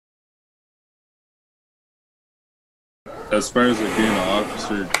as far as like being an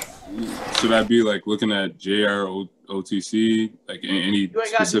officer, should I be like looking at JROTC, like any You ain't got to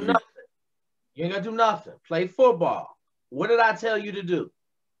do specific? nothing. You ain't got to do nothing. Play football. What did I tell you to do?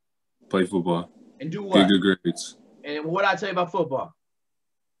 Play football. And do Get what? good grades. And what did I tell you about football?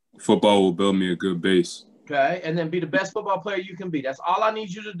 Football will build me a good base. Okay, and then be the best football player you can be. That's all I need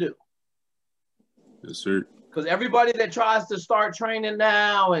you to do. Yes, sir. Because everybody that tries to start training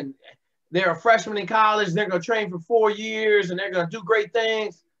now and they're a freshman in college, they're going to train for 4 years and they're going to do great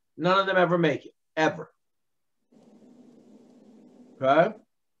things. None of them ever make it, ever. Okay?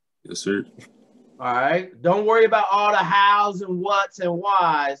 Yes, sir. All right. Don't worry about all the hows and whats and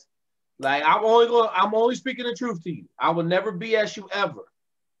whys. Like I'm only speaking the truth to you. I will never BS you ever.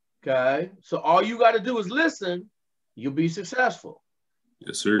 Okay. So all you got to do is listen. You'll be successful.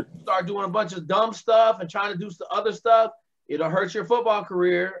 Yes, sir. Start doing a bunch of dumb stuff and trying to do some other stuff. It'll hurt your football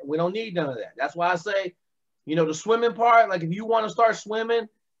career. We don't need none of that. That's why I say, you know, the swimming part. Like if you want to start swimming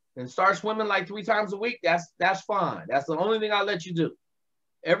and start swimming like 3 times a week, that's fine. That's the only thing I let you do.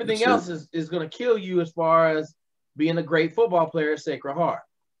 Everything Yes, else is going to kill you as far as being a great football player at Sacred Heart.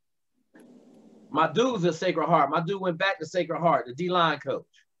 My dude's at Sacred Heart. My dude went back to Sacred Heart, the D-line coach.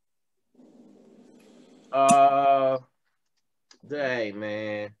 Dang,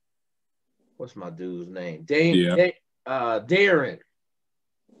 man. What's my dude's name? Darren.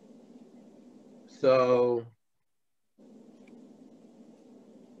 So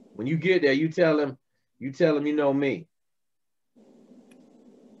when you get there, you tell him you know me.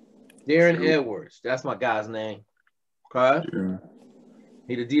 Darren Sure. Edwards. That's my guy's name. Okay. Yeah.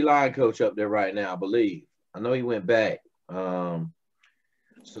 He the D-line coach up there right now, I believe. I know he went back.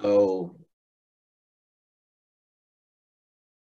 So